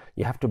life.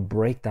 You have to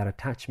break that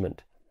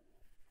attachment.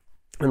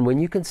 And when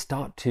you can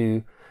start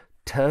to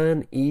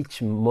turn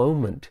each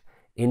moment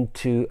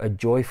into a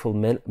joyful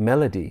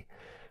melody,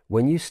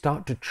 when you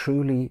start to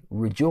truly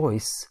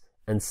rejoice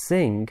and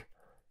sing,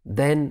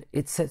 then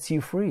it sets you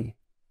free.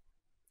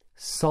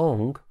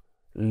 Song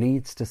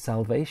leads to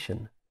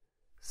salvation.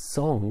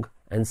 Song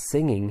and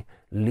singing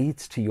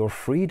leads to your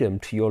freedom,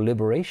 to your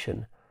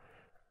liberation.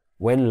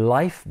 When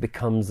life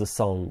becomes a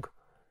song,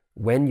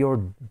 when your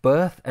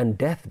birth and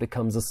death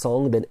becomes a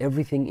song, then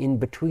everything in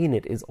between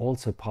it is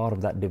also part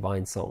of that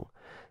divine song.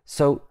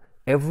 So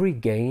every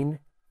gain,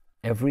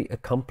 every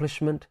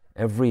accomplishment,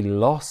 every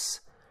loss,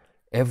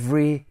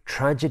 every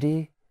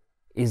tragedy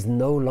is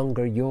no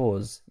longer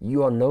yours.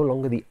 You are no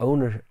longer the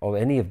owner of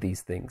any of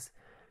these things.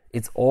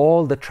 It's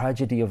all the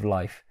tragedy of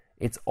life.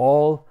 It's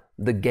all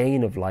the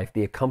gain of life,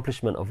 the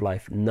accomplishment of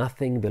life.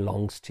 Nothing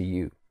belongs to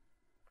you.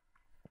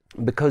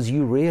 Because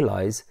you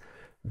realize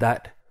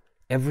that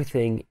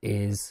everything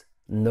is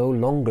no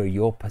longer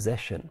your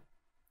possession.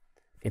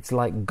 It's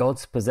like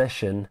God's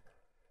possession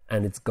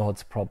and it's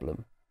God's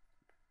problem.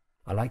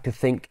 I like to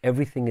think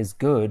everything is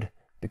good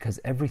because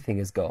everything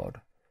is God.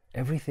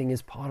 Everything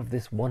is part of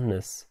this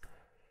oneness.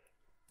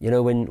 You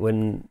know,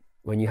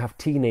 when you have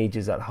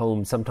teenagers at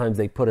home, sometimes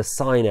they put a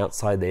sign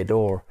outside their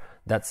door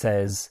that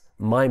says,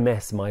 my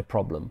mess, my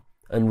problem.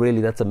 And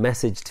really that's a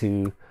message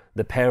to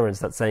the parents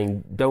that's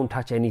saying, don't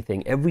touch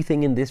anything.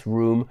 Everything in this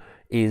room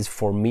is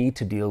for me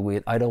to deal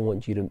with. I don't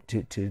want you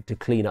to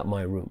clean up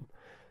my room.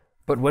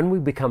 But when we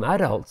become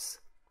adults,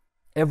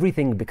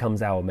 everything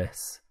becomes our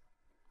mess.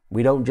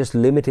 We don't just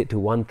limit it to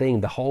one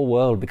thing. The whole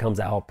world becomes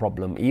our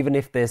problem. Even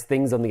if there's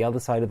things on the other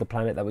side of the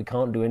planet that we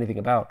can't do anything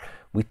about,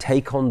 we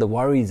take on the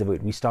worries of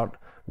it. We start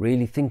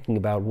really thinking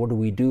about what do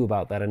we do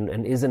about that,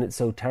 and isn't it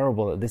so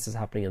terrible that this is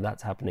happening and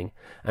that's happening.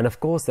 And of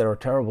course there are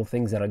terrible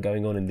things that are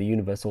going on in the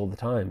universe all the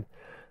time,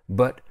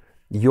 but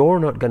you're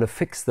not going to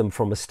fix them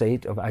from a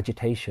state of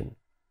agitation.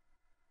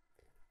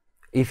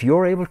 If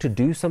you're able to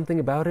do something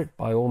about it,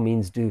 by all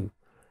means do.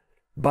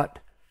 But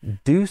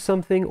do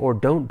something or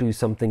don't do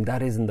something,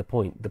 that isn't the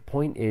point. The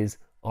point is,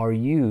 are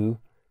you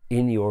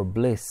in your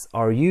bliss?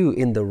 Are you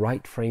in the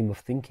right frame of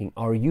thinking?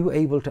 Are you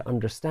able to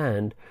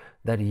understand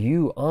that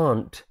you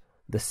aren't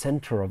the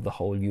center of the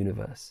whole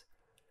universe?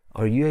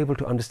 Are you able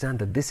to understand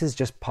that this is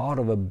just part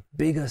of a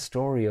bigger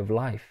story of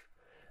life?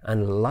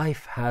 And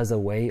life has a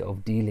way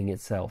of dealing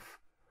itself.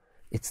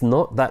 It's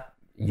not that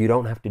you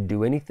don't have to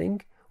do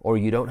anything or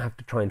you don't have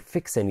to try and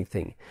fix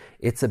anything.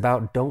 It's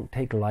about don't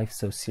take life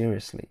so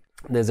seriously.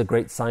 There's a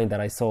great sign that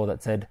I saw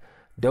that said,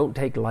 don't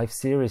take life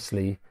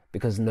seriously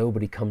because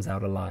nobody comes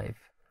out alive.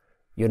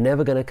 You're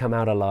never going to come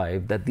out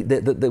alive.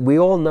 That we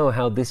all know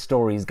how this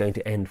story is going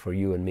to end for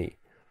you and me.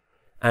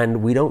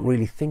 And we don't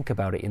really think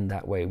about it in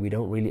that way. We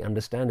don't really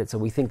understand it. So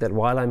we think that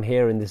while I'm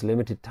here in this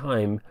limited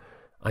time,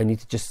 I need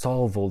to just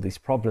solve all these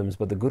problems.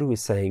 But the Guru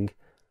is saying,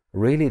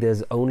 really,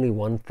 there's only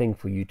one thing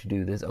for you to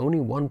do. There's only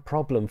one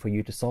problem for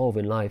you to solve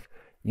in life.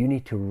 You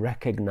need to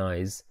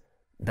recognize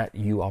that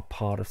you are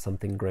part of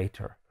something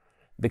greater.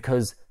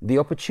 Because the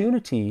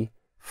opportunity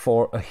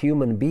for a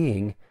human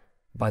being,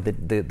 by the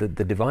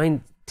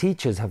divine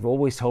teachers have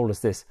always told us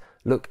this,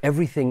 look,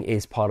 everything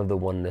is part of the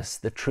oneness.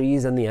 The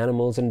trees and the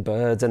animals and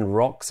birds and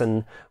rocks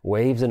and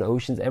waves and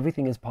oceans,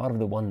 everything is part of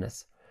the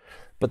oneness.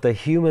 But the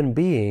human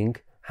being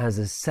has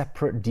a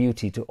separate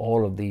duty to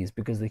all of these,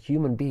 because the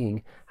human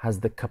being has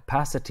the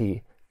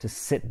capacity to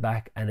sit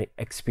back and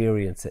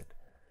experience it.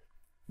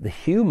 The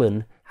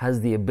human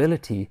has the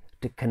ability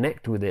to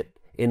connect with it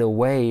in a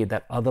way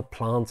that other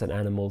plants and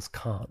animals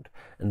can't.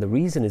 And the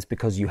reason is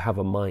because you have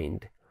a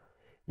mind.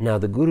 Now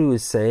the Guru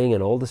is saying,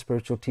 and all the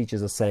spiritual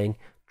teachers are saying,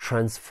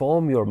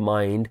 transform your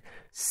mind,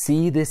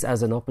 see this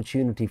as an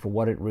opportunity for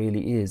what it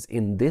really is.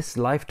 In this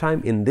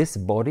lifetime, in this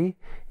body,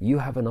 you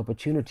have an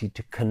opportunity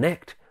to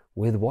connect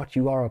with what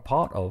you are a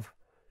part of.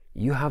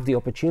 You have the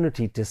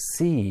opportunity to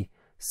see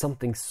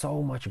something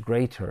so much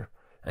greater,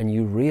 and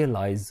you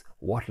realize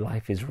what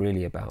life is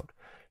really about.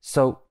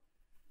 So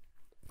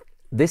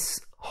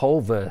this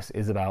whole verse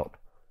is about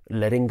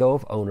letting go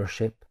of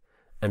ownership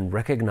and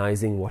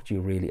recognizing what you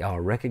really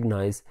are.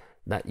 Recognize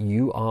that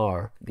you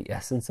are the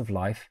essence of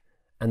life,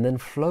 and then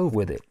flow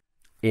with it.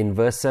 In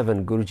verse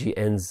 7, Guruji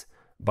ends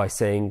by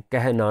saying,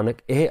 Kahe Nanak,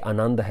 eh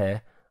Anand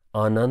hai,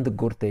 Anand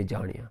gur te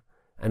janiya.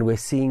 And we're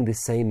seeing the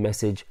same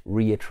message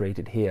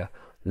reiterated here.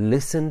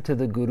 Listen to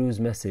the Guru's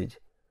message.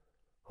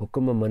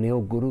 Hukam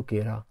manyo Guru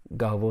kera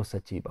gavo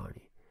sachi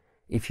bani.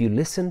 If you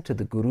listen to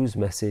the Guru's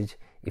message,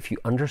 if you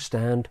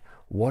understand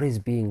what is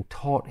being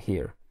taught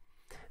here,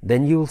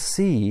 then you'll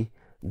see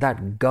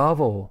that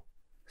gavo,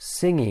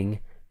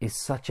 singing, is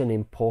such an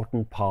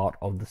important part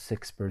of the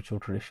Sikh spiritual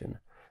tradition.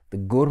 The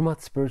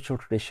Gurmat spiritual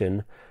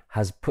tradition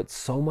has put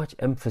so much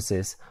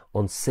emphasis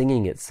on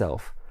singing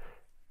itself.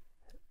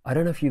 I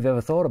don't know if you've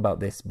ever thought about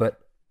this, but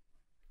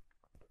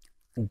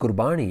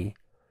Gurbani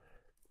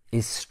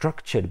is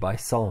structured by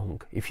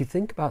song. If you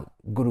think about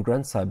Guru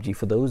Granth Sahib Ji,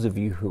 for those of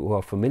you who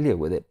are familiar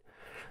with it,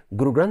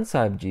 Guru Granth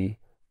Sahib Ji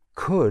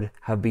could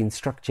have been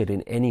structured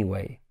in any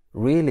way.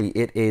 Really,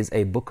 it is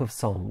a book of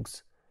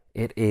songs.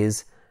 It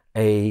is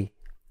a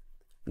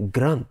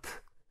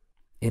Granth.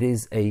 It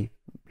is a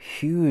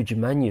huge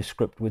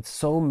manuscript with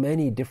so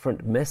many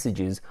different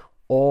messages,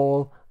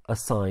 all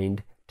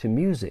assigned to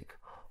music,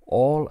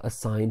 all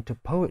assigned to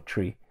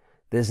poetry.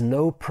 There's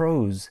no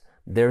prose.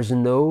 There's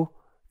no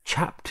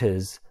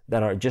chapters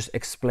that are just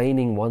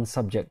explaining one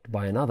subject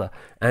by another.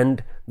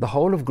 And the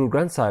whole of Guru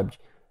Granth Sahib,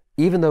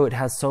 even though it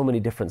has so many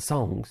different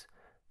songs,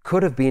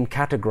 could have been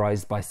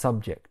categorized by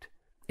subject.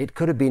 It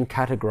could have been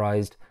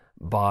categorized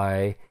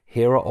by,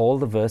 here are all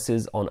the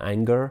verses on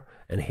anger,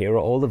 and here are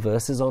all the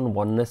verses on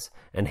oneness,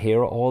 and here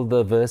are all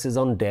the verses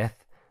on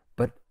death.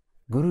 But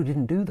Guru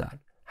didn't do that.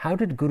 How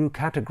did Guru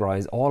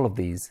categorize all of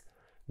these?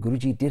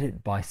 Guruji did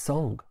it by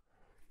song.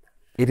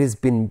 It has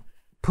been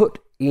put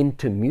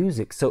into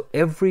music. So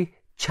every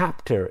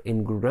chapter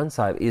in Guru Granth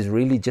Sahib is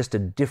really just a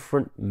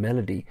different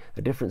melody,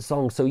 a different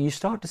song. So you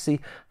start to see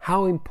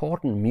how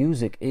important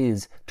music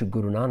is to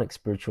Guru Nanak's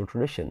spiritual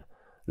tradition.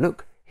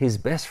 Look, his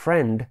best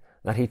friend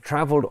that he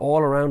traveled all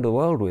around the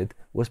world with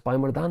was Bhai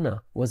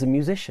Mardana, was a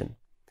musician.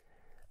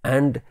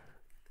 And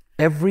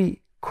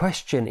every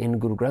question in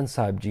Guru Granth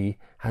Sahib Ji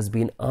has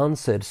been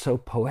answered so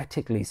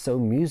poetically, so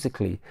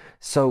musically.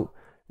 So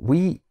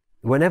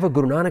whenever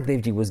Guru Nanak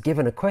Dev Ji was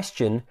given a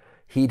question,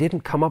 he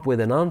didn't come up with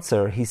an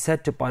answer. He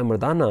said to Bhai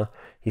Mardana,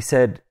 he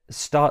said,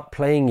 start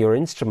playing your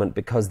instrument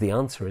because the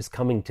answer is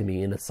coming to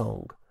me in a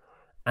song.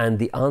 And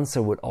the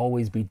answer would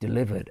always be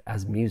delivered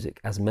as music,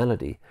 as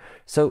melody.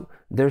 So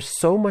there's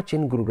so much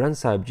in Guru Granth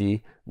Sahib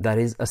Ji that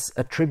is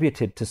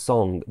attributed to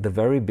song. The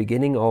very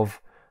beginning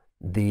of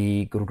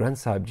the Guru Granth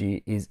Sahib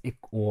Ji is Ik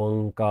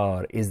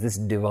Oankar, is this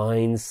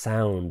divine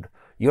sound.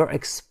 You're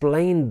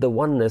explained the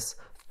oneness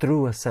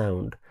through a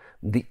sound.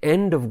 The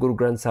end of Guru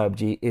Granth Sahib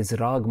Ji is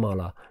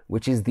Ragmala,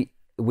 which is the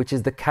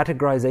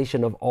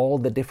categorization of all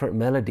the different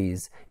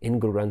melodies in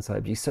Guru Granth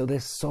Sahib Ji. So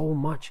there's so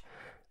much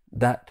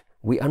that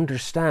we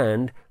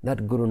understand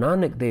that Guru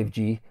Nanak Dev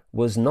Ji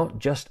was not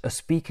just a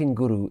speaking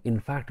Guru. In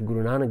fact,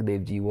 Guru Nanak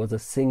Dev Ji was a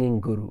singing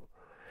Guru.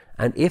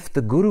 And if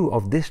the Guru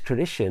of this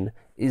tradition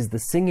is the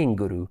singing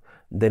Guru,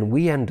 then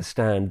we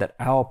understand that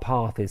our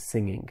path is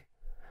singing.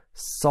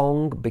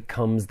 Song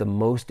becomes the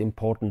most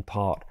important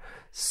part.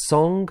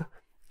 Song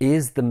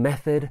is the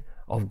method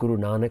of Guru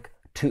Nanak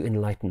to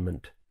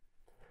enlightenment.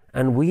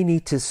 And we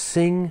need to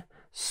sing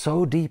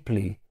so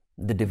deeply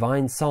the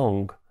divine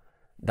song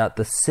that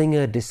the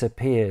singer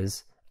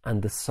disappears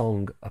and the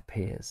song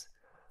appears.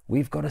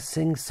 We've got to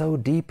sing so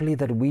deeply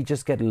that we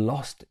just get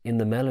lost in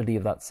the melody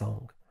of that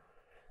song.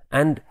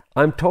 And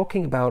I'm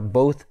talking about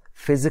both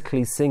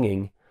physically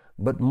singing,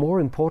 but more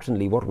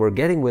importantly, what we're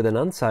getting with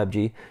Anand Sahib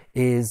Ji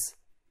is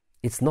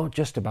it's not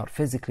just about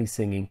physically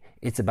singing,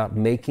 it's about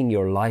making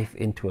your life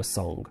into a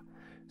song.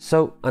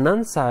 So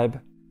Anand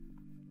Sahib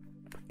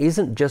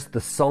isn't just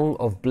the song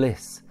of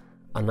bliss.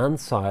 Anand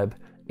Sahib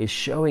is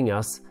showing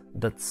us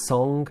that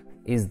song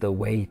is the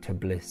way to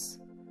bliss.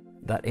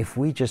 That if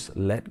we just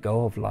let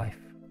go of life,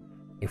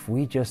 if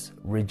we just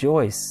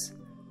rejoice,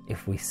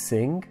 if we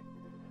sing,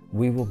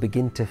 we will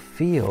begin to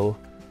feel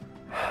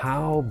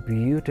how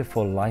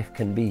beautiful life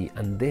can be.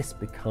 And this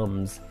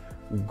becomes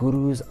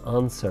Guru's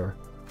answer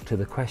to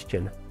the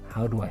question,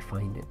 how do I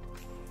find it?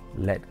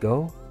 Let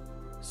go,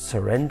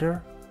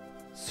 surrender,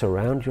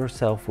 surround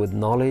yourself with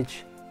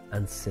knowledge,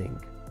 and sing.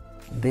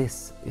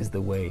 This is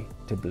the way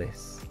to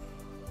bliss.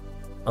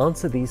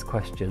 Answer these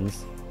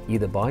questions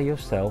either by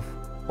yourself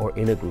or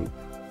in a group.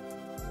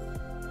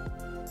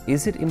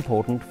 Is it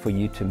important for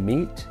you to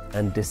meet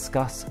and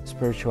discuss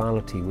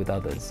spirituality with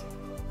others?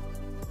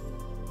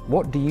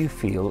 What do you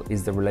feel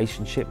is the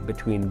relationship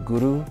between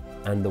Guru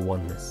and the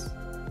Oneness?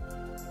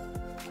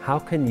 How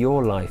can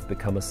your life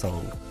become a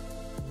song?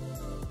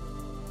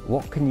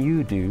 What can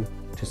you do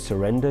to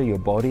surrender your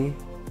body,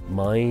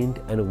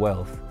 mind, and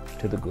wealth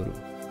to the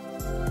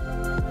Guru?